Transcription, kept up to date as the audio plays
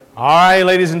All right,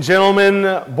 ladies and gentlemen,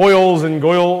 boils and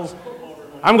goyles,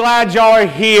 I'm glad y'all are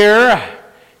here.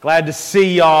 Glad to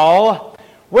see y'all.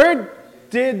 Where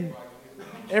did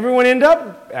everyone end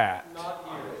up at?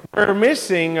 We're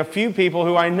missing a few people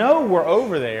who I know were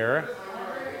over there.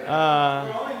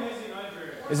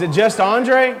 Is it just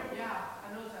Andre?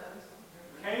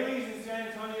 Kaylee's in San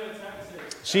Antonio,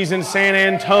 Texas. She's in San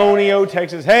Antonio,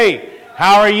 Texas. Hey,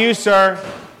 how are you, sir?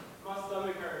 My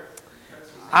stomach hurts.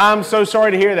 I'm so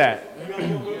sorry to hear that.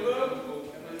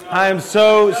 I am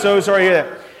so sorry to hear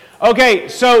that. Okay,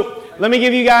 so let me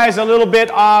give you guys a little bit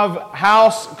of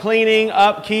house cleaning,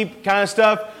 upkeep kind of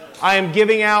stuff. I am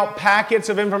giving out packets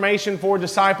of information for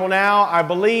Disciple Now. I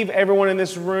believe everyone in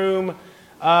this room,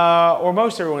 or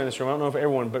most everyone in this room, I don't know if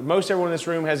everyone, but most everyone in this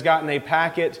room has gotten a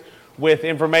packet with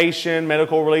information,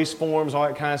 medical release forms, all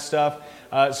that kind of stuff.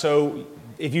 So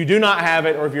if you do not have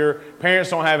it, or if your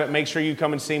parents don't have it, make sure you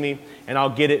come and see me, and I'll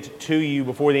get it to you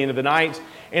before the end of the night.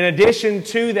 In addition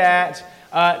to that,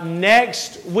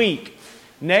 next week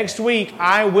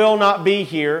I will not be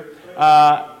here,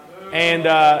 but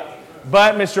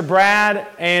Mr. Brad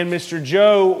and Mr.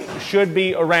 Joe should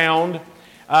be around.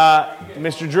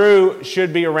 Mr. Drew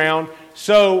should be around.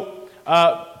 So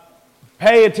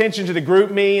pay attention to the group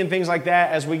me and things like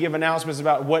that as we give announcements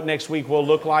about what next week will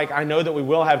look like. I know that we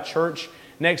will have church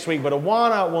next week, but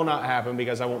Awana will not happen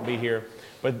because I won't be here.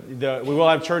 But we will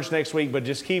have church next week, but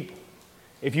just keep,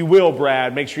 if you will,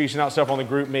 Brad, make sure you send out stuff on the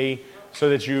group me so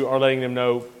that you are letting them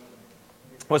know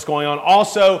what's going on.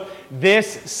 Also,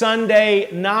 this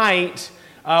Sunday night,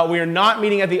 we are not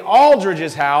meeting at the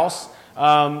Aldridge's house.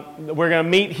 We're going to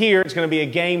meet here. It's going to be a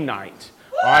game night,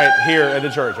 all right, here at the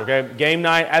church, okay? Game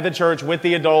night at the church with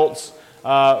the adults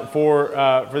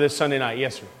for this Sunday night.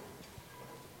 Yes, sir.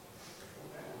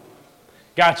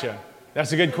 Gotcha.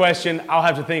 That's a good question. I'll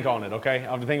have to think on it, okay?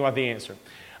 I'll have to think about the answer.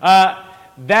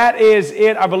 That is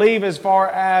it, I believe, as far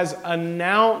as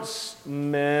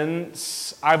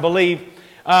announcements, I believe.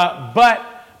 But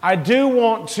I do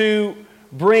want to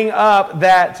bring up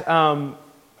that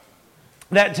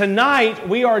that tonight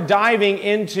we are diving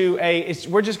into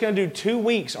we're just going to do 2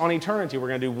 weeks on eternity. We're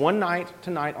going to do one night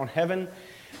tonight on heaven.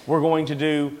 We're going to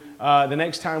do the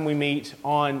next time we meet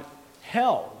on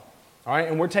hell. All right,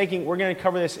 and we're going to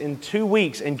cover this in 2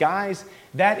 weeks. And guys,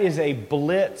 that is a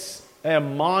blitz, a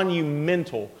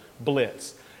monumental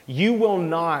blitz. You will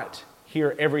not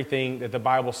hear everything that the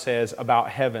Bible says about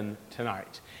heaven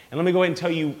tonight. And let me go ahead and tell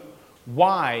you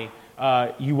why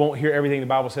you won't hear everything the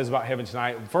Bible says about heaven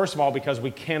tonight. First of all, because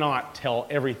we cannot tell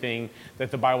everything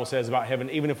that the Bible says about heaven,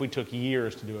 even if we took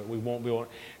years to do it. We won't be able to.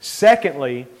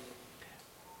 Secondly,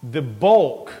 the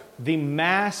bulk, the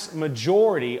mass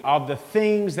majority of the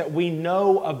things that we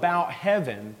know about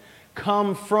heaven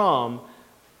come from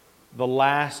the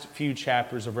last few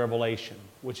chapters of Revelation,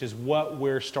 which is what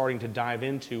we're starting to dive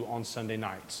into on Sunday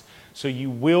nights. So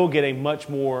you will get a much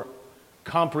more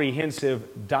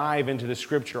comprehensive dive into the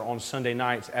Scripture on Sunday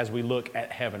nights as we look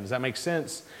at heaven. Does that make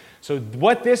sense? So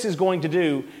what this is going to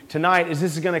do tonight is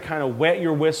this is going to kind of wet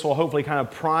your whistle, hopefully kind of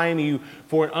prime you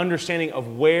for an understanding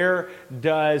of where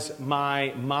does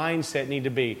my mindset need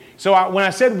to be. So when I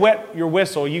said wet your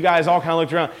whistle, you guys all kind of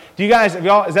looked around. Do you guys,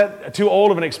 is that too old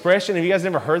of an expression? Have you guys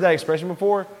never heard that expression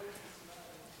before?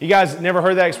 You guys never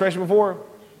heard that expression before?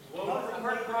 Well, I've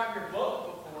heard prime your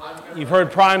book before. You've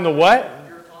heard prime the what?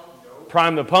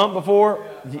 Prime the pump before?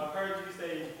 Yeah, I've heard you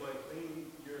say, clean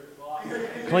your clock.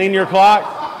 Clean your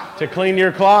clock? To clean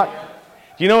your clock?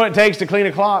 Do you know what it takes to clean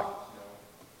a clock?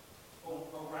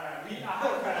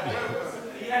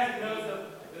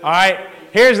 All right,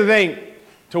 here's the thing.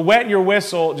 To wet your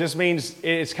whistle just means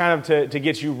it's kind of to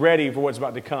get you ready for what's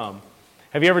about to come.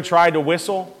 Have you ever tried to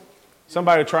whistle?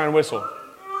 Somebody try and whistle.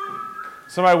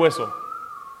 Somebody whistle.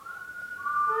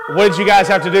 What did you guys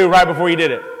have to do right before you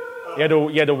did it?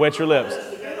 You had to wet your lips.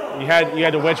 You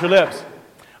had to wet your lips.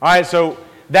 All right, so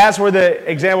that's where the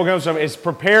example comes from, is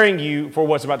preparing you for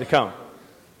what's about to come.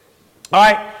 All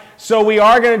right, so we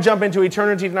are going to jump into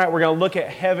eternity tonight. We're going to look at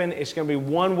heaven. It's going to be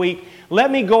 1 week.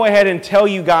 Let me go ahead and tell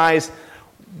you guys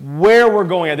where we're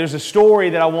going at. There's a story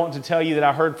that I want to tell you that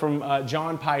I heard from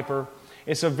John Piper.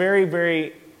 It's a very,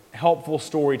 very helpful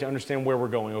story to understand where we're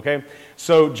going, okay?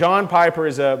 So John Piper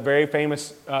is a very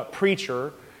famous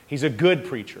preacher. He's a good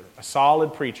preacher, a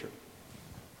solid preacher.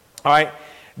 All right.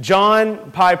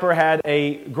 John Piper had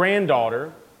a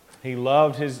granddaughter. He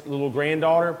loved his little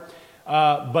granddaughter.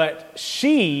 But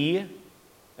she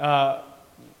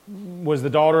was the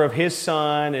daughter of his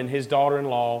son and his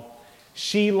daughter-in-law.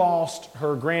 She lost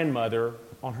her grandmother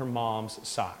on her mom's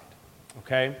side.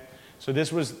 Okay? So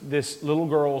this was this little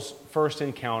girl's first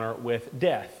encounter with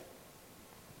death.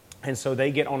 And so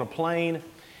they get on a plane,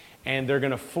 and they're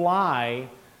going to fly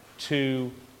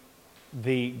to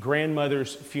the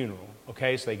grandmother's funeral.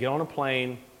 Okay, so they get on a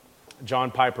plane.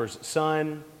 John Piper's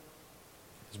son,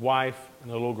 his wife, and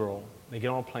the little girl. They get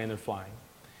on a plane, they're flying.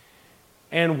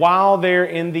 And while they're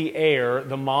in the air,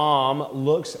 the mom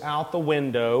looks out the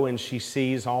window and she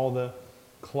sees all the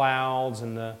clouds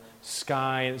and the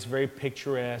sky, and it's very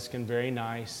picturesque and very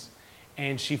nice.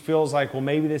 And she feels like, well,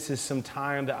 maybe this is some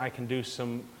time that I can do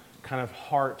some kind of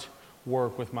heart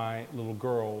work with my little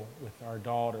girl, with our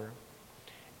daughter.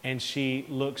 And she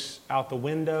looks out the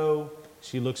window.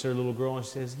 She looks at her little girl and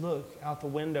says, look out the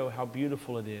window how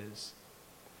beautiful it is.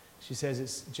 She says,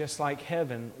 it's just like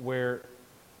heaven where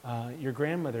your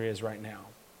grandmother is right now.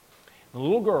 The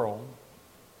little girl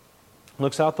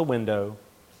looks out the window,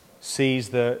 sees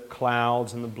the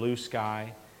clouds and the blue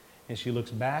sky, and she looks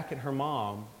back at her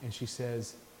mom and she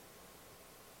says,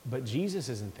 but Jesus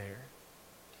isn't there.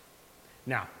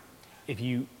 Now, if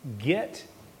you get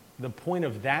the point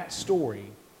of that story,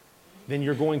 then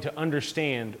you're going to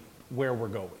understand where we're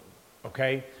going,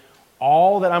 okay?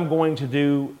 All that I'm going to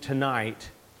do tonight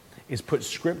is put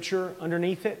Scripture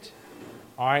underneath it,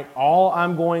 all right? All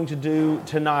I'm going to do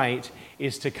tonight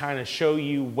is to kind of show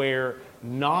you where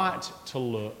not to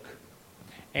look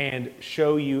and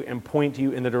show you and point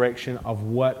you in the direction of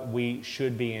what we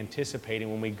should be anticipating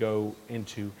when we go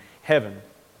into heaven.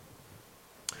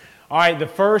 All right, the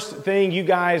first thing you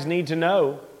guys need to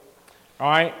know,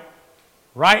 all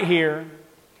right here,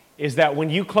 is that when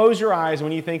you close your eyes,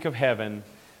 when you think of heaven,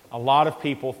 a lot of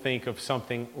people think of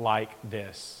something like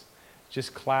this.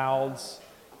 Just clouds.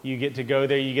 You get to go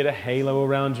there, you get a halo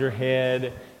around your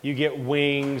head, you get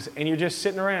wings, and you're just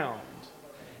sitting around.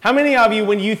 How many of you,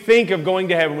 when you think of going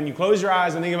to heaven, when you close your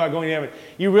eyes and think about going to heaven,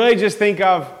 you really just think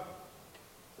of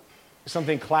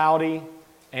something cloudy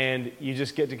and you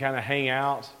just get to kind of hang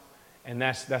out, and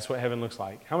that's what heaven looks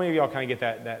like? How many of y'all kind of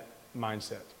get that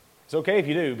mindset? It's okay if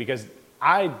you do, because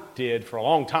I did for a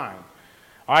long time.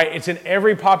 All right, it's in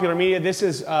every popular media. This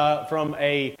is from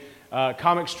a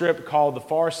comic strip called The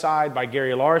Far Side by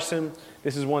Gary Larson.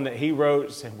 This is one that he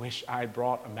wrote. Said, wish I had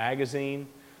brought a magazine.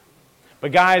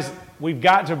 But guys, we've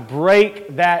got to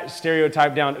break that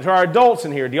stereotype down. To our adults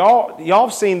in here, y'all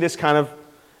have seen this kind of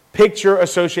picture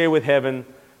associated with heaven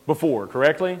before,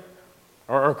 correctly?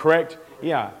 Or correct?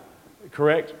 Yeah,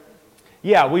 correct?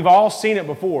 Yeah, we've all seen it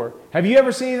before. Have you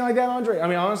ever seen anything like that, Andre? I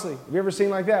mean, honestly, have you ever seen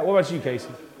like that? What about you, Casey?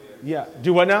 Yeah.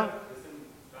 Do what now?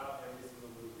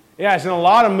 Yeah, it's in a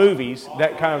lot of movies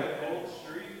that kind of...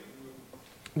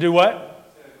 Do what?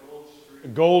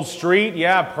 Gold Street,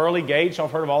 yeah, pearly gates. Y'all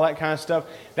have heard of all that kind of stuff.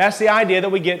 That's the idea that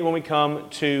we get when we come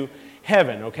to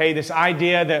heaven, okay? This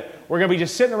idea that we're going to be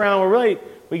just sitting around.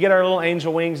 We get our little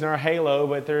angel wings and our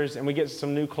halo, and we get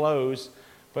some new clothes,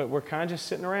 but we're kind of just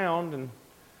sitting around, and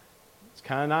it's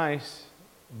kind of nice.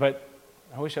 But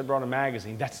I wish I'd brought a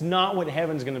magazine. That's not what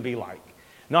heaven's going to be like.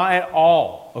 Not at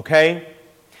all, okay?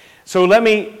 So let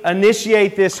me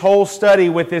initiate this whole study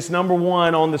with this number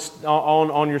one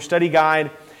on your study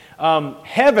guide.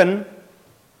 Heaven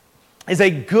is a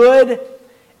good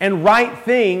and right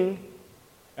thing.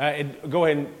 Go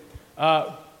ahead.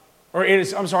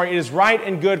 It is right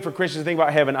and good for Christians to think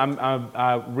about heaven.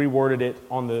 I reworded it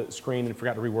on the screen and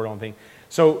forgot to reword on thing.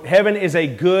 So heaven is a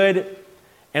good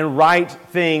and right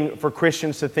thing for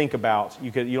Christians to think about.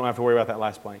 You don't have to worry about that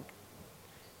last blank.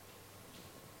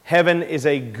 Heaven is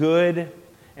a good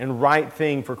and right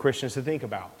thing for Christians to think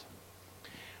about.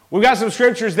 We've got some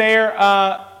scriptures there.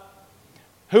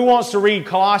 Who wants to read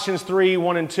Colossians 3,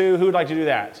 1 and 2? Who would like to do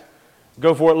that?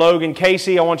 Go for it, Logan.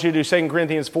 Casey, I want you to do 2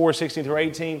 Corinthians 4, 16 through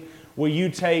 18. Will you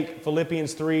take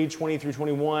Philippians 3, 20 through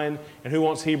 21? And who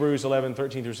wants Hebrews 11,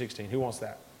 13 through 16? Who wants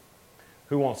that?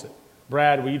 Who wants it?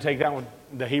 Brad, will you take that one,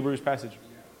 the Hebrews passage?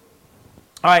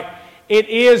 All right. It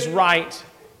is right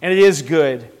and it is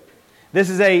good. This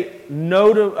is a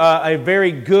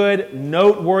very good,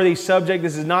 noteworthy subject.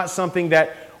 This is not something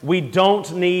that we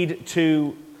don't need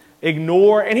to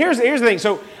ignore. And here's the thing.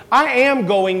 So I am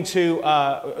going to,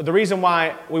 the reason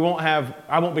why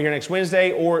I won't be here next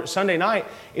Wednesday or Sunday night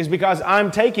is because I'm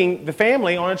taking the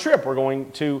family on a trip. We're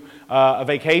going to a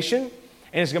vacation,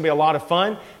 and it's going to be a lot of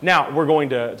fun. Now, we're going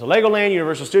to Legoland,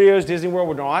 Universal Studios, Disney World.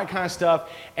 We're doing all that kind of stuff.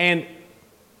 And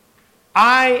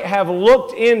I have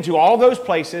looked into all those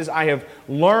places. I have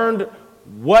learned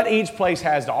what each place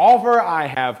has to offer. I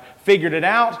have figured it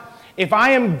out. If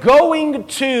I am going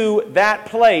to that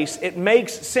place, it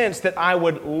makes sense that I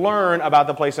would learn about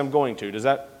the place I'm going to.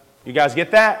 You guys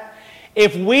get that?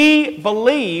 If we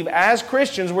believe as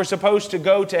Christians we're supposed to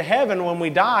go to heaven when we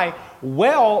die,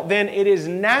 well, then it is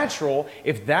natural.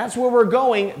 If that's where we're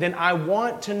going, then I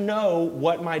want to know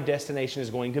what my destination is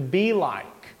going to be like.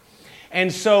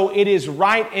 And so it is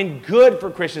right and good for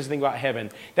Christians to think about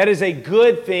heaven. That is a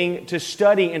good thing to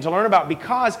study and to learn about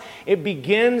because it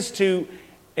begins to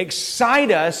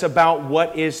excite us about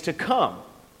what is to come.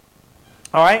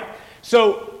 All right?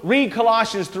 So read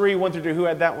Colossians 3, 1 through 2. Who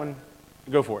had that one?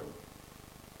 Go for it.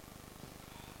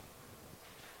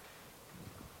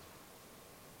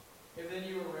 If then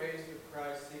you were raised with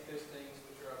Christ, seek those things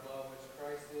which are above, which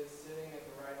Christ is, sitting at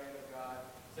the right hand of God.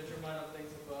 Set your mind on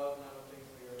things above, not on things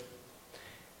of the earth.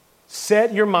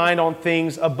 Set your mind on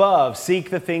things above. Seek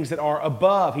the things that are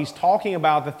above. He's talking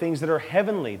about the things that are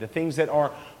heavenly, the things that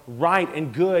are right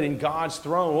and good in God's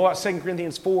throne. What about 2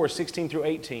 Corinthians 4, 16 through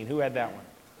 18? Who had that one?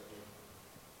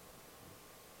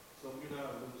 So we do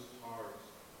not lose heart,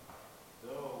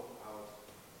 though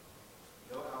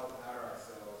our pattern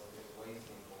ourselves is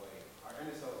wasting away. Our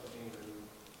inner self is being renewed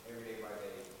every day by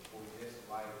day. For this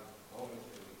life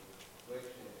momentary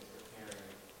affliction is preparing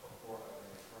for an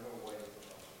eternal way of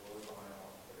glory behind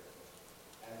all comparison.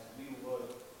 As we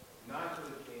look not to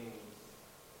the things,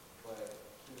 but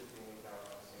to the things that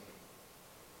are unseen.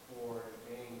 For the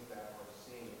things that are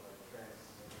seen are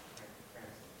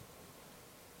transient,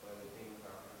 but the things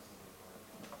that are unseen are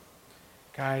eternal.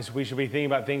 Guys, we should be thinking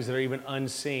about things that are even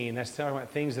unseen. That's talking about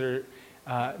things that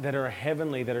are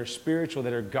heavenly, that are spiritual,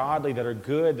 that are godly, that are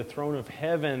good, the throne of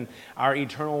heaven, our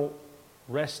eternal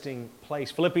resting place.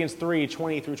 Philippians 3,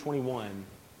 20 through 21.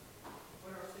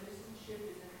 But our citizenship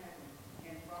is in heaven,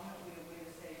 and from it we await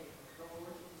a Savior, the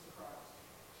Lord Jesus Christ,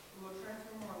 who will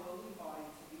transform our lowly body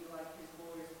to be like his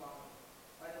glorious body,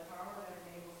 by the power that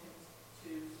enables him to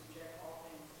subject all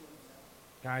things to himself.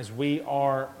 Guys, we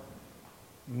are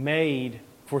made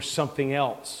for something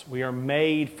else. We are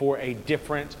made for a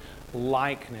different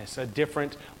likeness, a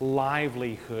different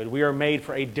livelihood. We are made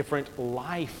for a different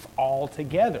life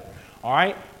altogether. All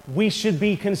right? We should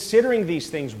be considering these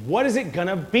things. What is it going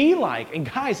to be like? And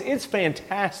guys, it's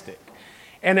fantastic.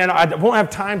 And then I won't have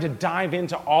time to dive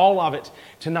into all of it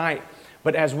tonight.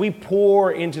 But as we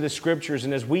pour into the Scriptures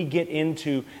and as we get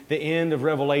into the end of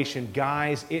Revelation,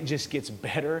 guys, it just gets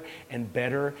better and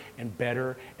better and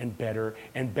better and better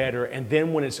and better. And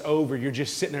then when it's over, you're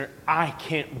just sitting there, I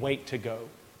can't wait to go.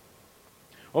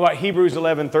 What about Hebrews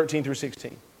 11, 13 through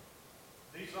 16?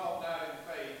 These all died in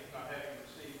faith, not having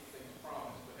received things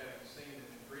promised, but having seen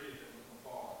them and greeted them from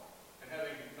afar, and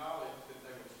having acknowledged that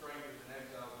they were strangers and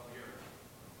exiles on the earth.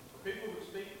 For people who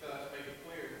speak thus make it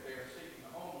clear that they are seeking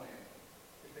a homeland.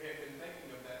 If they had been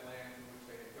thinking of that land from which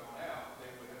they had gone out,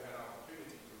 they would have had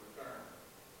opportunity to return.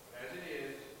 But as it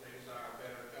is, they desire a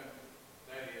better country,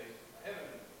 that is, a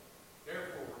heavenly.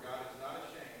 Therefore, God is not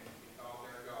ashamed to be called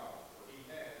their God, for he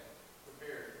has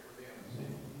prepared for them a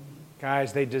city.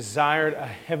 Guys, they desired a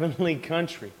heavenly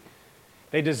country.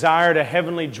 They desired a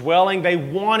heavenly dwelling. They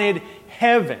wanted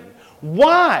heaven.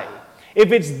 Why?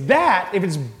 If it's that, if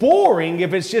it's boring,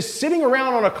 if it's just sitting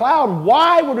around on a cloud,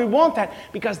 why would we want that?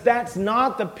 Because that's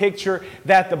not the picture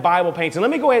that the Bible paints. And let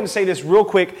me go ahead and say this real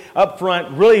quick up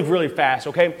front, really, really fast,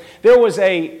 okay? There was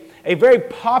a very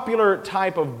popular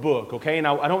type of book, okay? And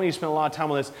I don't need to spend a lot of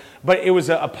time on this, but it was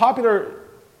a popular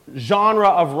genre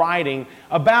of writing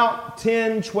about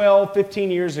 10, 12,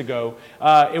 15 years ago.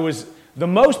 It was the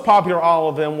most popular of all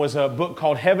of them was a book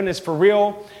called Heaven is for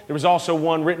Real. There was also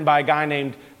one written by a guy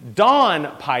named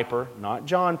Don Piper, not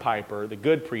John Piper, the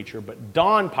good preacher, but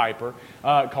Don Piper,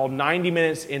 called 90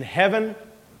 Minutes in Heaven.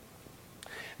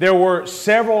 There were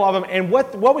several of them, and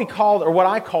what we called, or what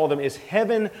I call them, is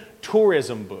heaven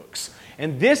tourism books.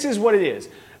 And this is what it is.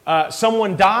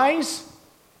 Someone dies,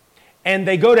 and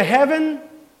they go to heaven,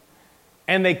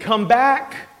 and they come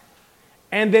back,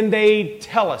 and then they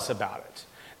tell us about it.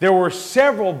 There were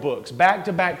several books, back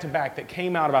to back to back, that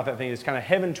came out about that thing. It's kind of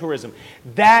heaven tourism.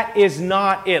 That is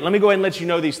not it. Let me go ahead and let you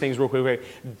know these things real quick. Okay?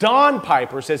 Don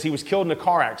Piper says he was killed in a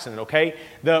car accident, okay?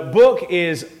 The book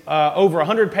is over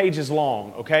 100 pages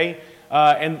long, okay?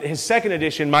 And his second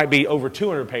edition might be over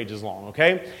 200 pages long,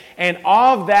 okay? And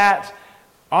of that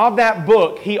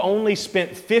book, he only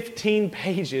spent 15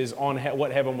 pages on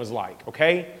what heaven was like,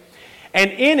 okay? And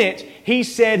in it, he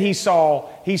said he saw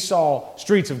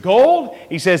streets of gold.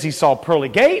 He says he saw pearly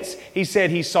gates. He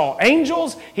said he saw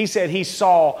angels. He said he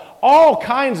saw all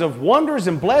kinds of wonders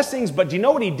and blessings. But do you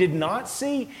know what he did not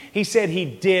see? He said he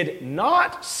did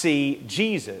not see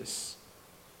Jesus.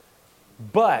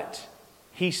 But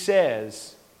he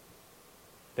says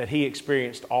that he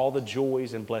experienced all the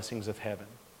joys and blessings of heaven.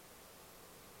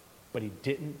 But he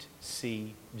didn't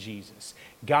see Jesus.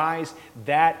 Guys,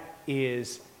 that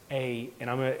is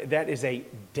that is a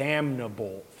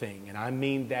damnable thing. And I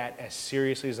mean that as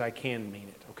seriously as I can mean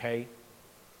it, okay?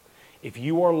 If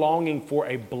you are longing for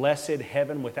a blessed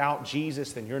heaven without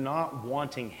Jesus, then you're not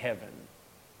wanting heaven.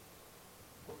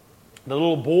 The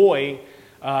little boy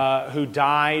who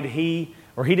died, he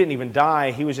didn't even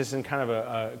die, he was just in kind of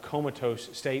a comatose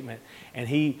statement. And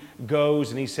he goes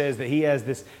and he says that he has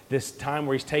this time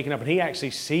where he's taken up, and he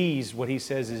actually sees what he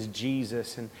says is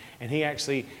Jesus. And he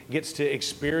actually gets to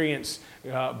experience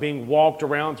being walked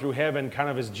around through heaven kind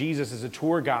of as Jesus as a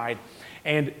tour guide.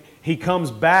 And he comes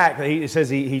back. He says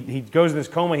he goes in this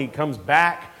coma. He comes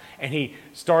back and he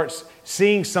starts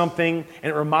seeing something,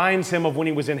 and it reminds him of when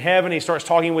he was in heaven. He starts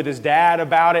talking with his dad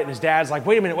about it, and his dad's like,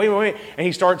 wait a minute. And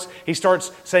he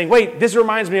starts saying, wait, this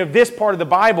reminds me of this part of the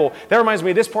Bible. That reminds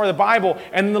me of this part of the Bible.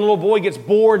 And then the little boy gets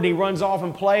bored and he runs off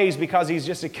and plays because he's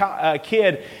just a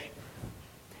kid.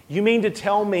 You mean to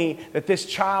tell me that this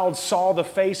child saw the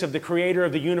face of the creator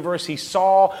of the universe? He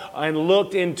saw and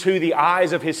looked into the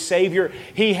eyes of his Savior.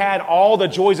 He had all the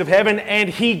joys of heaven, and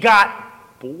he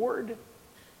got bored?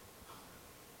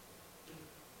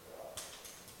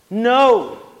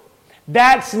 No,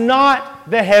 that's not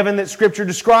the heaven that Scripture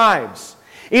describes.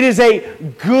 It is a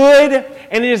good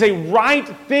and it is a right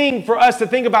thing for us to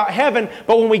think about heaven,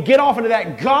 but when we get off into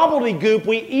that gobbledygook,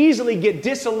 we easily get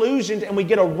disillusioned and we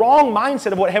get a wrong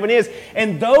mindset of what heaven is.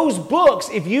 And those books,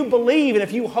 if you believe and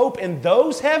if you hope in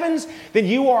those heavens, then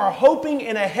you are hoping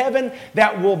in a heaven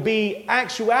that will be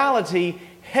actuality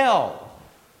hell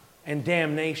and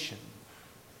damnation.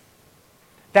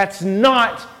 That's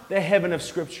not the heaven of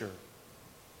Scripture.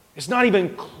 It's not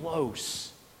even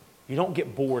close. You don't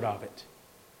get bored of it.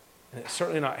 And it's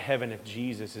certainly not heaven if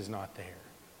Jesus is not there.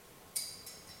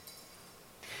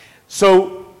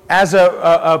 So, as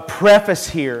a preface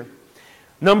here,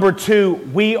 number two,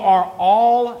 we are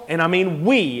all, and I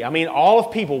mean all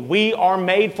of people, we are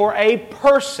made for a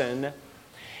person,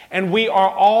 and we are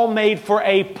all made for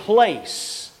a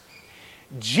place.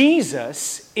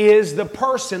 Jesus is the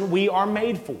person we are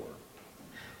made for.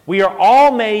 We are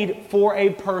all made for a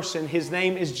person. His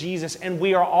name is Jesus, and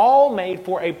we are all made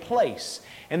for a place.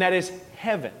 And that is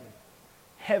heaven.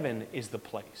 Heaven is the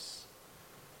place.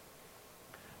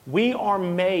 We are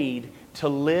made to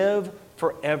live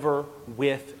forever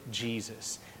with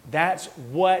Jesus. That's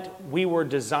what we were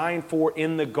designed for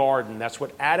in the garden. That's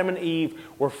what Adam and Eve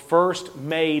were first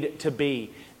made to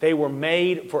be. They were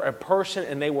made for a person,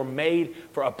 and they were made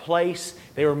for a place.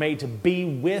 They were made to be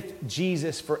with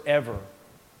Jesus forever,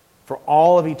 for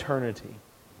all of eternity.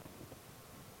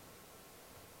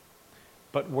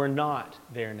 But we're not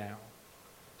there now.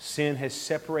 Sin has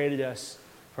separated us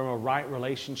from a right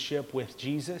relationship with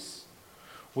Jesus.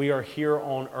 We are here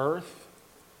on earth.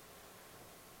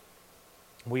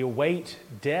 We await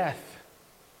death.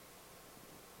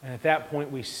 And at that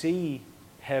point we see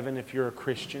heaven if you're a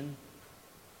Christian.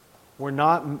 We're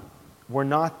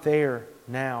not there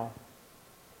now.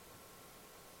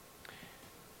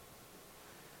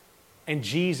 And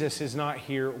Jesus is not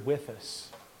here with us.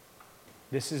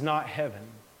 This is not heaven.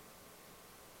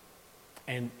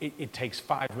 And it takes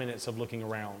 5 minutes of looking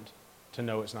around to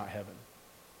know it's not heaven.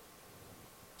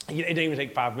 It doesn't even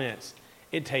take 5 minutes.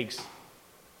 It takes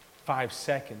 5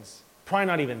 seconds. Probably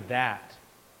not even that.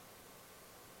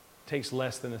 It takes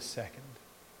less than a second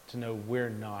to know we're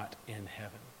not in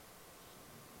heaven.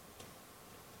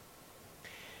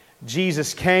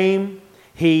 Jesus came.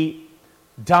 He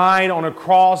died on a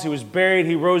cross. He was buried.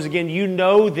 He rose again. You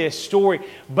know this story.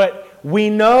 But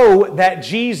we know that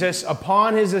Jesus,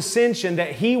 upon His ascension,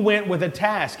 that He went with a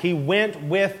task. He went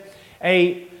with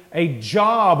a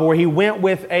job, or He went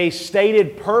with a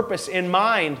stated purpose in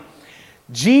mind.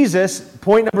 Jesus,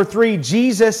 point number 3,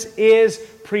 Jesus is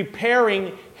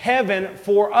preparing heaven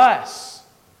for us.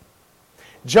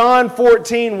 John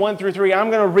 14, 1 through 3.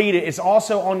 I'm going to read it. It's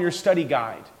also on your study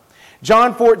guide.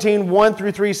 John 14, 1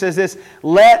 through 3 says this,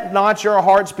 "Let not your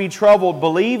hearts be troubled.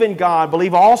 Believe in God.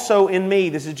 Believe also in me."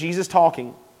 This is Jesus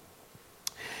talking.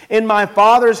 "In my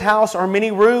Father's house are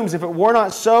many rooms. If it were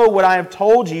not so, would I have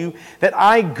told you that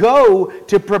I go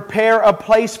to prepare a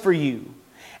place for you?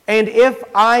 And if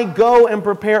I go and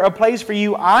prepare a place for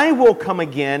you, I will come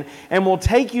again and will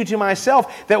take you to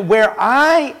myself, that where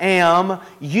I am,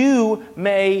 you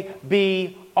may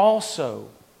be also."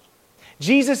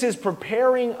 Jesus is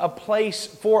preparing a place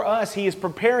for us. He is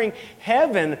preparing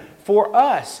heaven for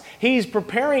us. He's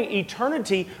preparing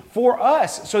eternity for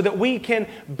us so that we can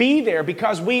be there,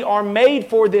 because we are made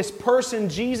for this person,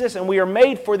 Jesus, and we are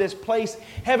made for this place,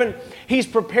 heaven. He's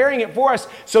preparing it for us.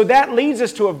 So that leads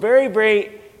us to a very,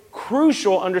 very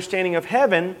crucial understanding of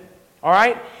heaven. All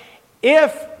right?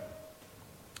 If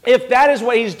if that is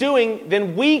what He's doing,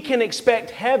 then we can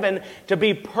expect heaven to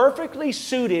be perfectly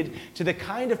suited to the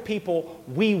kind of people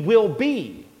we will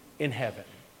be in heaven.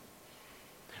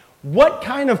 What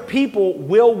kind of people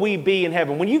will we be in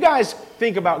heaven? When you guys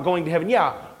think about going to heaven,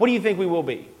 yeah, what do you think we will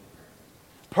be?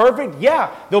 Perfect?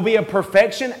 Yeah. There'll be a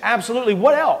perfection? Absolutely.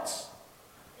 What else?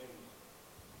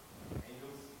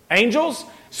 Angels?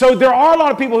 So there are a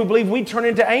lot of people who believe we turn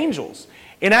into angels.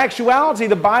 In actuality,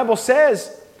 the Bible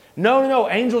says, no,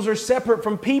 angels are separate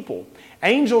from people.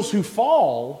 Angels who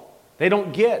fall, they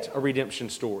don't get a redemption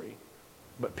story.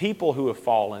 But people who have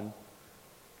fallen,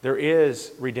 there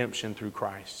is redemption through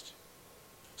Christ.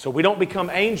 So we don't become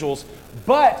angels,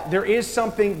 but there is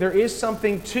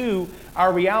something to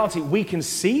our reality. We can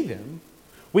see them,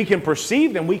 we can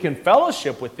perceive them, we can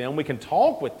fellowship with them, we can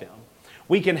talk with them,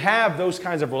 we can have those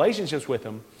kinds of relationships with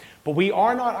them, but we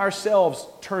are not ourselves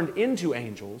turned into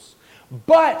angels.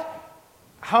 But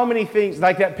how many things,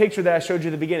 like that picture that I showed you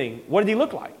at the beginning, what did he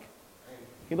look like?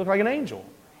 He looked like an angel.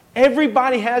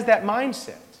 Everybody has that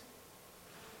mindset.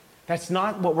 That's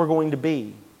not what we're going to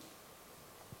be.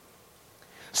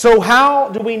 So how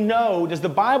do we know, does the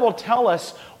Bible tell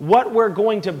us what we're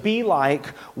going to be like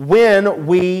when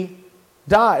we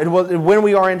die, when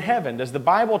we are in heaven? Does the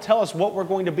Bible tell us what we're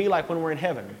going to be like when we're in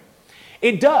heaven?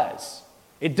 It does.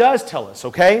 It does tell us,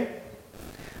 okay?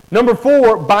 Number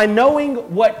 4, by knowing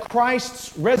what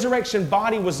Christ's resurrection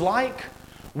body was like,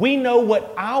 we know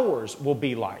what ours will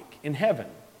be like in heaven.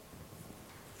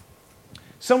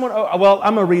 I'm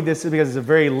going to read this because it's a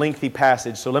very lengthy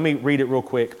passage, so let me read it real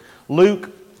quick. Luke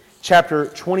chapter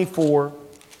 24,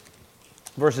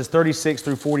 verses 36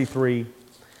 through 43.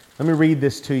 Let me read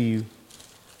this to you.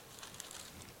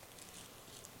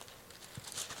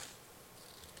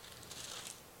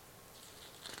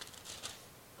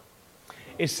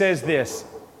 It says this: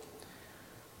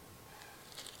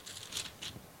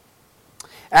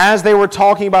 as they were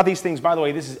talking about these things, by the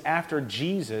way, this is after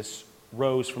Jesus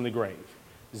rose from the grave.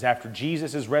 This is after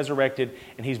Jesus is resurrected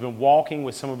and He's been walking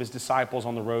with some of His disciples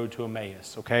on the road to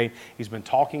Emmaus, okay? He's been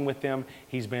talking with them.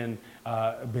 He's been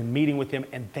meeting with them,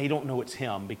 and they don't know it's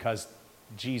Him because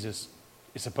Jesus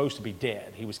is supposed to be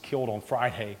dead. He was killed on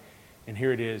Friday, and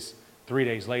here it is 3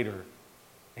 days later,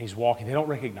 and He's walking. They don't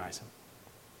recognize Him.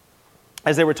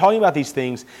 As they were talking about these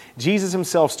things, Jesus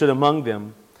Himself stood among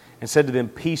them and said to them,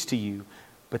 "Peace to you."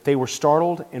 But they were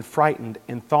startled and frightened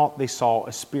and thought they saw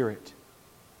a spirit.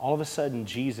 All of a sudden,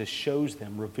 Jesus shows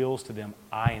them, reveals to them,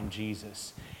 "I am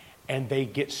Jesus." And they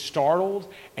get startled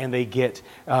and they get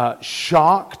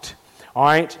shocked, all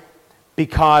right,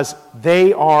 because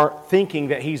they are thinking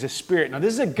that He's a spirit. Now,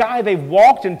 this is a guy they've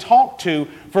walked and talked to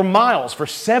for miles, for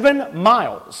 7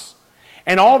 miles.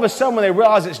 And all of a sudden, when they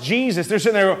realize it's Jesus, they're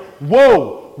sitting there,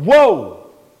 whoa.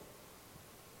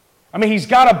 I mean, He's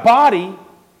got a body,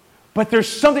 but there's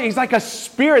something, He's like a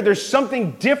spirit. There's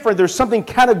something different. There's something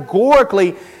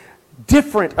categorically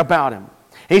different about Him.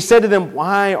 And He said to them,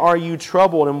 "Why are you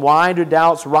troubled, and why do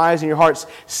doubts rise in your hearts?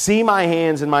 See my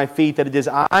hands and my feet, that it is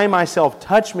I myself.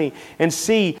 Touch me and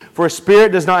see, for a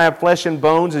spirit does not have flesh and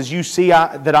bones, as you see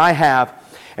that I have."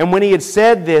 And when He had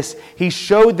said this, He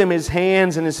showed them His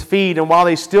hands and His feet. And while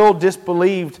they still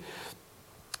disbelieved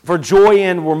for joy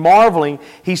and were marveling,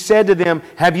 He said to them,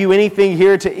 "Have you anything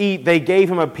here to eat?" They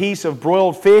gave Him a piece of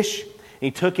broiled fish. And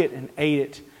He took it and ate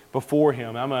it before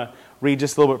him. I'm going to read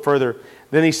just a little bit further.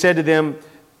 Then He said to them,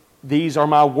 "These are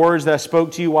my words that I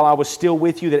spoke to you while I was still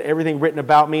with you, that everything written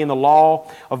about me in the law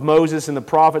of Moses and the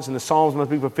prophets and the Psalms must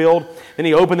be fulfilled." Then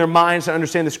He opened their minds to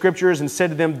understand the Scriptures and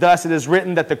said to them, "Thus it is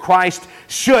written that the Christ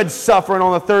should suffer and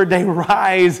on the 3rd day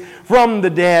rise from the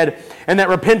dead, and that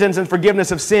repentance and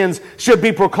forgiveness of sins should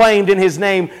be proclaimed in His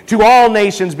name to all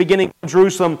nations, beginning from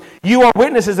Jerusalem. You are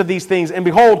witnesses of these things, and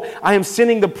behold, I am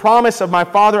sending the promise of my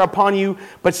Father upon you,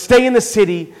 but stay in the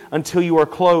city until you are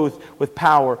clothed with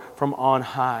power from on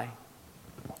high."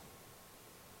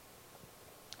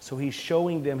 So He's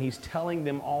showing them, He's telling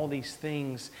them all these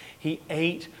things. He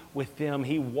ate with them.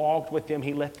 He walked with them.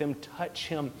 He let them touch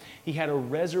Him. He had a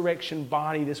resurrection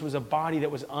body. This was a body that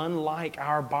was unlike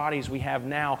our bodies we have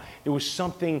now. There was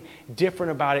something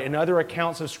different about it. In other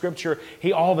accounts of Scripture,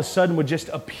 He all of a sudden would just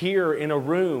appear in a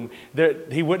room.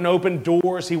 He wouldn't open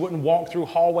doors. He wouldn't walk through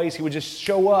hallways. He would just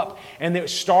show up, and it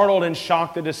startled and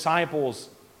shocked the disciples.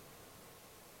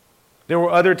 There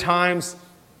were other times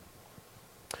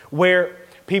where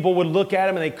people would look at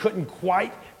Him and they couldn't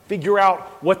quite figure out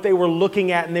what they were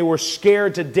looking at, and they were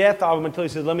scared to death of Him until He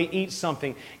said, "Let me eat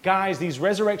something." Guys, these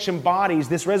resurrection bodies,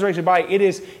 this resurrection body, it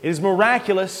is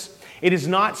miraculous. It is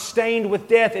not stained with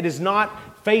death. It is not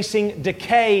facing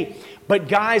decay. But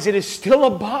guys, it is still a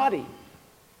body.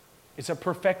 It's a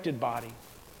perfected body.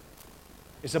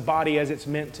 It's a body as it's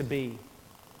meant to be.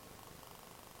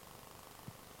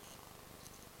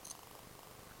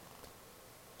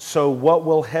 So what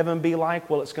will heaven be like?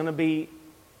 Well, it's going to be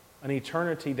an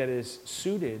eternity that is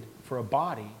suited for a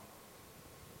body.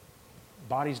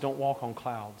 Bodies don't walk on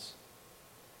clouds.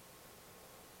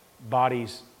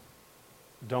 Bodies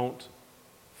don't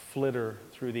flitter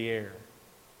through the air.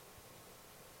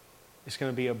 It's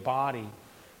going to be a body.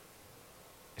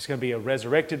 It's going to be a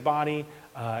resurrected body.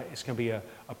 It's going to be a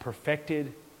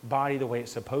perfected body the way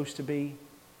it's supposed to be.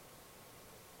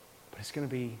 But it's going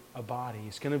to be a body.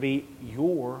 It's going to be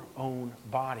your own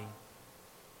body.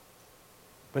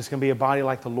 But it's going to be a body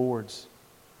like the Lord's.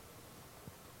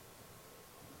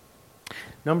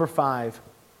 Number 5,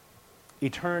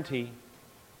 eternity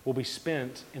will be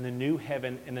spent in the new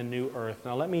heaven and the new earth.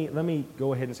 Now let me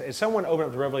go ahead and say, someone open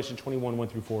up to Revelation 21, 1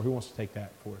 through 4. Who wants to take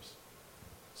that for us?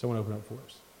 Someone open up for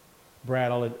us.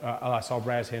 Brad, I saw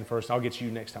Brad's hand first. I'll get you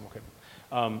next time,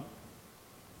 okay?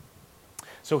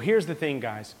 So here's the thing,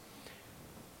 guys.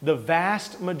 The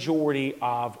vast majority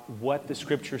of what the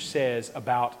Scripture says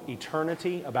about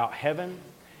eternity, about heaven,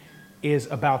 is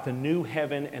about the new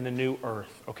heaven and the new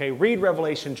earth. Okay, read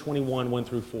Revelation 21, 1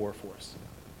 through 4 for us.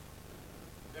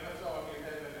 Then I saw a new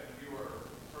heaven and a new earth.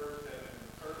 The first heaven and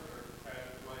the first earth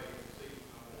passed away, and the sea was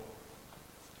no more.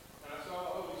 And I saw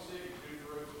the holy city, New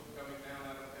Jerusalem, coming down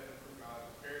out of heaven from God,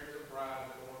 prepared as a bride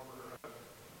adorned for her husband.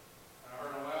 And I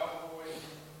heard a loud voice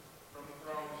from the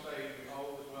throne say,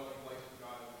 Behold, the dwelling place of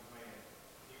God is with man.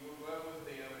 He will dwell with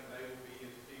them, and they will be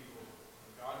his people.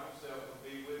 And God himself will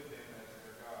be with them as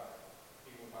their God.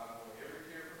 He will wipe away every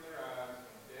tear from their eyes,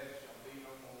 and death shall be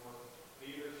no more.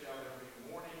 Neither shall there be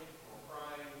mourning, nor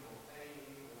crying, nor pain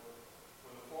anymore,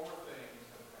 for the former things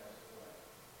have passed away.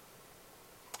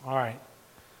 All right.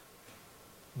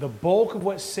 The bulk of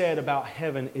what's said about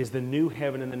heaven is the new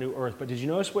heaven and the new earth. But did you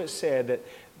notice what it said? That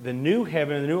the new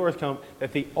heaven and the new earth come,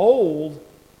 that the old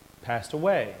passed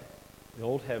away. The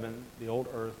old heaven, the old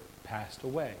earth passed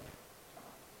away.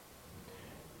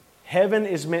 Heaven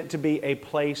is meant to be a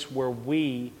place where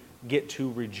we get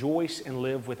to rejoice and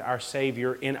live with our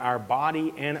Savior in our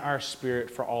body and our spirit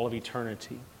for all of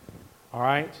eternity. All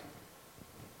right?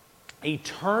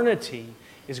 Eternity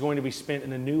is going to be spent in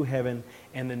the new heaven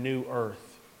and the new earth.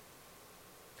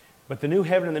 But the new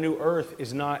heaven and the new earth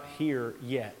is not here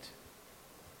yet.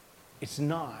 It's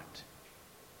not.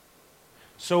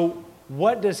 So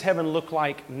what does heaven look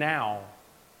like now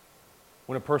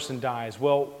when a person dies?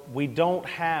 Well, we don't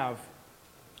have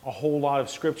a whole lot of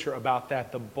Scripture about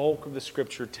that. The bulk of the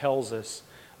Scripture tells us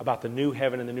about the new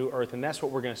heaven and the new earth, and that's what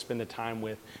we're going to spend the time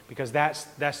with, because that's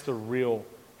the real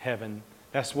heaven.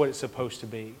 That's what it's supposed to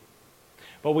be.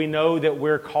 But we know that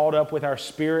we're called up with our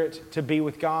spirit to be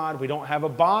with God. We don't have a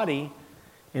body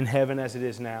in heaven as it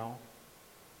is now.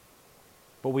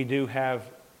 But we do have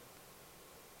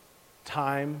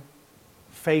time,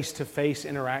 face-to-face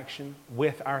interaction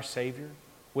with our Savior,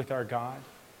 with our God.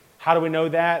 How do we know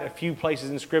that? A few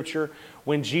places in Scripture.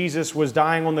 When Jesus was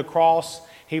dying on the cross,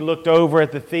 He looked over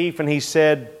at the thief and He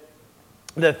said,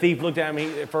 the thief looked at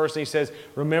me at first and he says,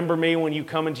 remember me when you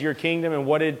come into your kingdom. And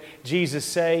what did Jesus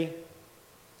say?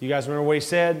 Do you guys remember what He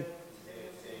said?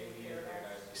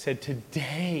 He said,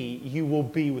 today you will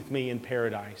be with me in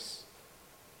paradise.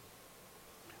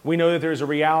 We know that there's a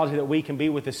reality that we can be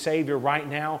with the Savior right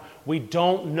now. We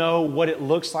don't know what it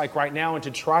looks like right now, and to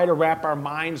try to wrap our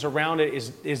minds around it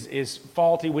is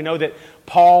faulty. We know that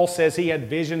Paul says he had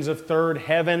visions of third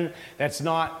heaven. That's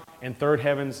not, and third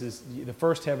heavens is, the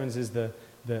first heavens is the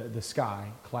sky,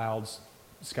 clouds,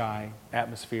 sky,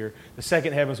 atmosphere. The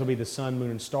second heavens will be the sun,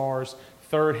 moon, and stars.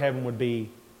 Third heaven would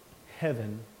be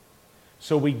heaven.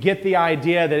 So we get the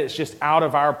idea that it's just out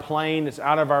of our plane, it's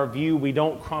out of our view. We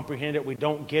don't comprehend it, we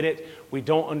don't get it, we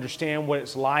don't understand what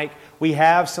it's like. We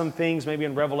have some things maybe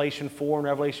in Revelation 4 and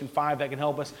Revelation 5 that can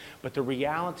help us, but the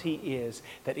reality is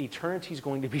that eternity is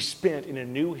going to be spent in a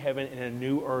new heaven and a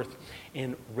new earth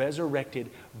in resurrected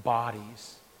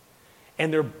bodies.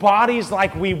 And they're bodies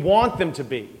like we want them to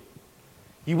be.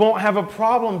 You won't have a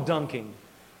problem dunking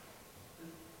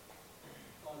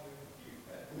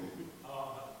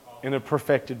in a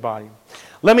perfected body.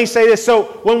 Let me say this. So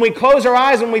when we close our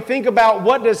eyes, when we think about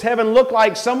what does heaven look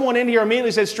like, someone in here immediately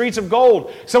said streets of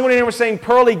gold. Someone in here was saying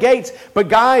pearly gates. But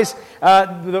guys,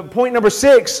 the point number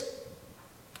 6,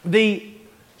 the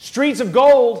streets of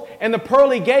gold and the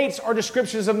pearly gates are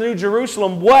descriptions of the New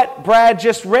Jerusalem, what Brad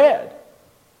just read.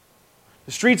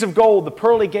 The streets of gold, the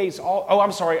pearly gates,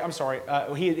 I'm sorry.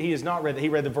 He has not read that. He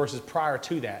read the verses prior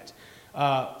to that.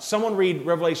 Someone read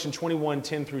Revelation 21,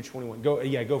 10 through 21.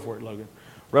 Go for it, Logan.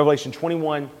 Revelation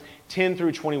 21, 10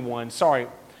 through 21. Sorry.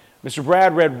 Mr.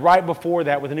 Brad read right before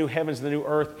that with the new heavens and the new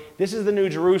earth. This is the new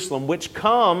Jerusalem, which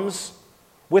comes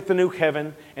with the new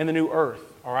heaven and the new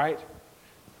earth. All right?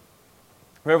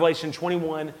 Revelation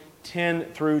 21, 10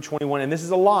 through 21. And this is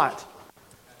a lot.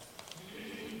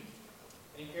 And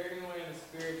he carried me away in the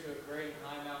Spirit to a great and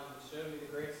high mountain, and showed me the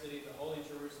great city, the holy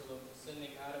Jerusalem,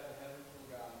 descending out of the heaven from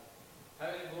God.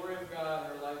 Having the glory of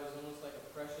God, her light was almost like a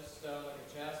precious stone, like a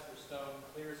jasper stone,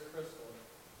 clear as crystal.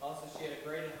 Also she had a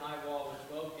great and high wall with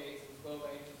 12 gates and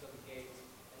 12 angels of the gates,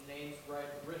 and names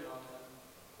written on them,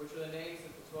 which are the names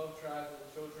of the 12 tribes of the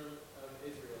children of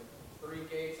Israel. 3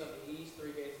 gates on the east,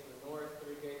 3 gates on the north,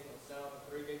 3 gates on the south, and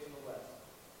 3 gates on the west.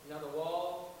 Now the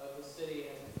wall of the city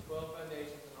has its 12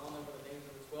 foundations, and on them were the names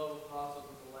of the 12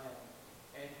 apostles of the Lamb.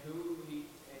 And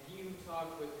he who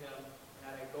talked with him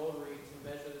had a gold reed to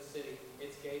measure the city,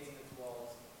 its gates and its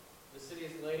walls. The city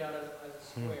is laid out as a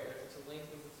square. Its length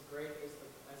is as great as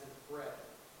its breadth.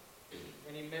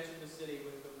 And he measured the city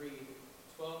with the reed,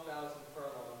 12,000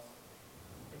 furlongs.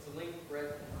 Its length,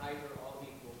 breadth, and height are all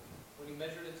equal. When he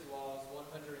measured its walls,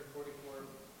 144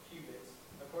 cubits,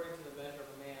 according to the measure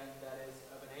of a man, that is,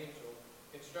 of an angel.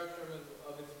 Construction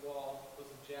of its wall was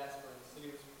of jasper, and the city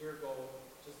was pure gold,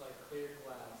 just like clear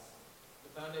glass.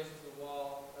 The foundations of the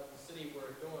wall of the city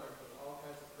were adorned with all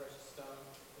kinds of precious stones.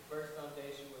 The first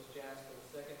foundation was jasper, the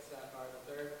second sapphire, the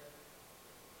third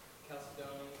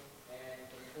chalcedony, and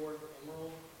the fourth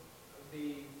emerald,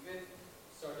 the fifth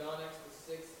sardonyx, the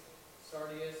sixth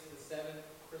sardius, the seventh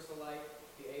chrysolite,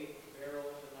 the eighth beryl,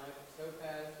 the ninth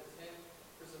topaz, the tenth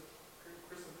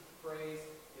chrysoprase,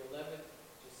 the 11th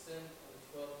jacinth, and the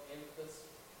 12th amethyst.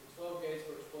 The 12 gates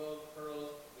were 12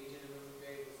 pearls. Each individual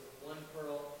gate was of 1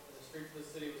 pearl, and the streets of the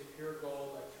city was pure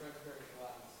gold, like transparent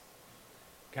glass.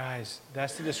 Guys,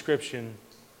 that's the description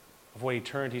of what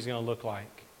eternity is going to look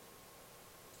like.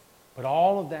 But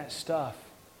all of that stuff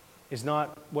is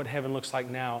not what heaven looks like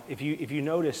now. If you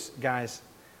notice, guys,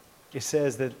 it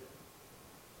says that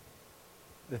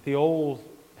the old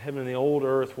heaven and the old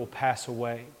earth will pass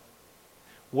away.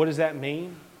 What does that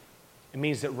mean? It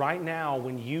means that right now,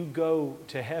 when you go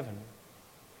to heaven,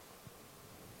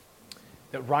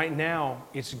 that right now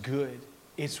it's good,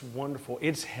 it's wonderful,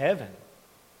 it's heaven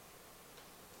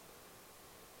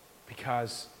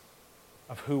because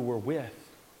of who we're with.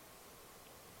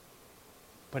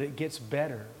 But it gets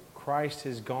better. Christ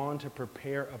has gone to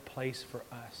prepare a place for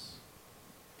us.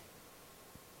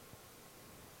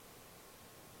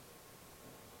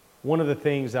 One of the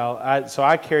things so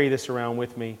I carry this around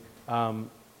with me. So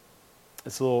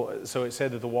it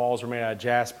said that the walls were made out of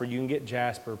jasper. You can get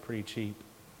jasper pretty cheap.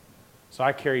 So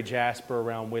I carry jasper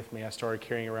around with me. I started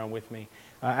carrying it around with me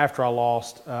after I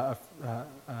lost a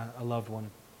loved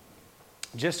one.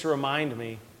 Just to remind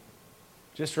me,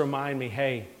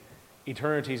 hey,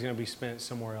 eternity is going to be spent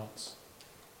somewhere else.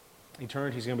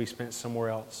 Eternity is going to be spent somewhere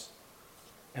else.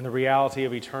 And the reality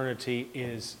of eternity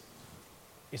is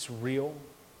it's real.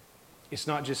 It's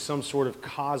not just some sort of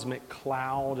cosmic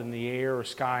cloud in the air or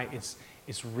sky.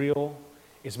 It's real.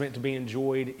 It's meant to be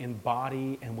enjoyed in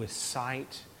body and with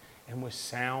sight and with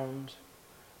sound,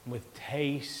 with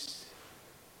taste,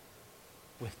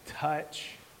 with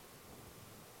touch.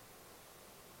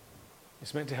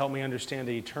 It's meant to help me understand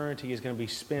that eternity is going to be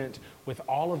spent with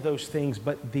all of those things,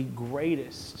 but the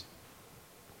greatest,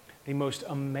 the most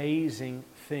amazing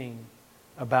thing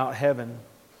about heaven,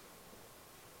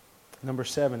 number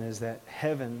 7, is that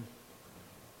heaven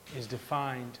is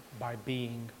defined by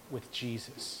being with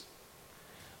Jesus.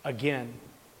 Again,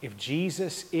 if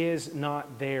Jesus is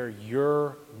not there,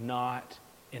 you're not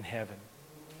in heaven.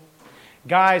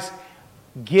 Guys,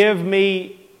 give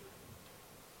me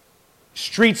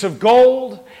streets of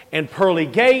gold and pearly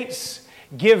gates.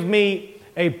 Give me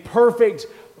a perfect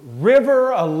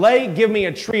river, a lake. Give me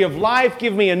a tree of life.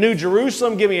 Give me a new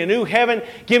Jerusalem. Give me a new heaven.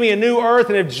 Give me a new earth.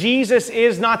 And if Jesus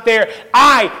is not there,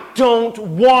 I don't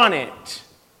want it.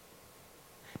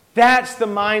 That's the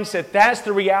mindset. That's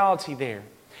the reality there.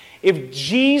 If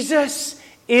Jesus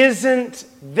isn't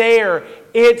there,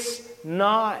 it's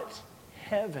not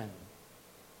heaven.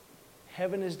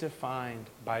 Heaven is defined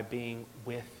by being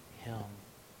with Him,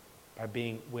 by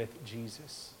being with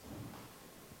Jesus.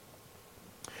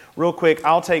 Real quick,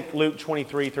 I'll take Luke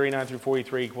 23, 39 through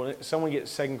 43. Will someone get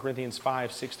 2 Corinthians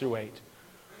 5, 6 through 8?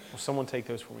 Will someone take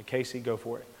those for me? Casey, go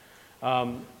for it.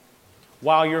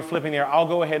 While you're flipping there, I'll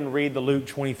go ahead and read the Luke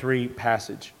 23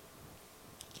 passage.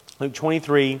 Luke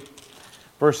 23,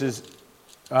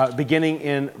 beginning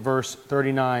in verse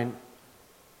 39.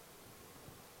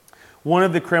 One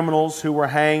of the criminals who were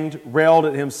hanged railed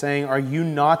at him, saying, "Are you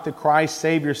not the Christ?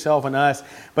 Save yourself and us."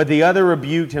 But the other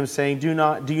rebuked him, saying, Do you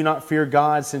not fear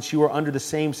God, since you are under the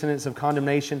same sentence of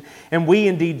condemnation? And we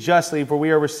indeed justly, for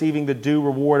we are receiving the due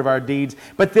reward of our deeds.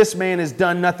 But this man has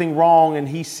done nothing wrong. And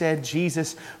he said,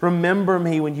 "Jesus, remember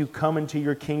me when you come into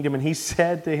your kingdom." And he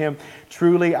said to him,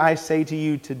 "Truly I say to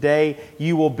you, today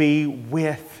you will be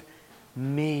with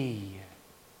me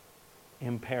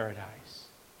in paradise."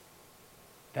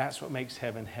 That's what makes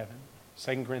heaven heaven.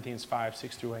 2 Corinthians 5,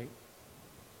 6 through 8.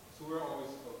 So we're always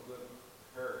of good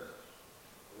courage.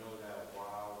 We know that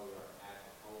while we are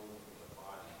at home in the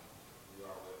body, we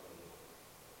are with the Lord.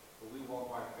 But we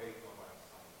walk by faith, not by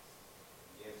sight.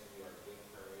 Yes, we are good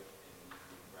courage, and we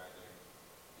would rather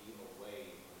be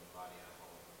away from the body at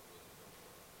home with the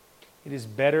Lord. It is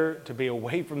better to be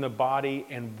away from the body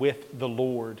and with the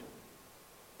Lord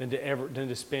than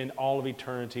to spend all of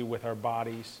eternity with our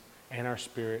bodies and our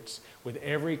spirits, with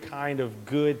every kind of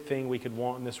good thing we could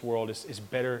want in this world. It's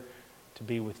better to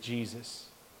be with Jesus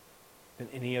than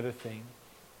any other thing.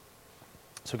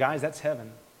 So guys, that's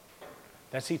heaven.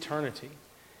 That's eternity.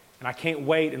 And I can't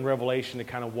wait in Revelation to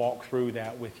kind of walk through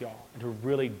that with y'all and to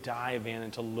really dive in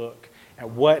and to look at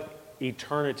what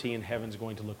eternity in heaven is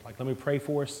going to look like. Let me pray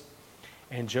for us.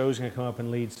 And Joe's going to come up and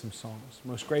lead some songs.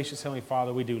 Most gracious Heavenly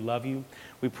Father, we do love you.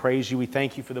 We praise you. We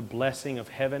thank you for the blessing of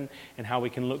heaven and how we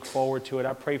can look forward to it.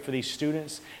 I pray for these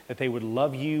students that they would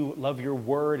love you, love your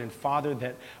word, and Father,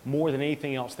 that more than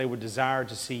anything else, they would desire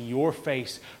to see your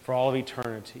face for all of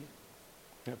eternity.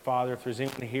 And Father, if there's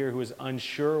anyone here who is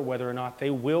unsure whether or not they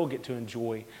will get to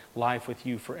enjoy life with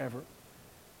you forever,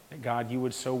 that God, you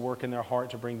would so work in their heart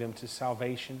to bring them to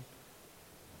salvation.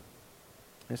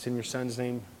 It's in your Son's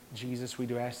name, Jesus, we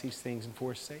do ask these things and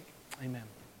for his sake. Amen.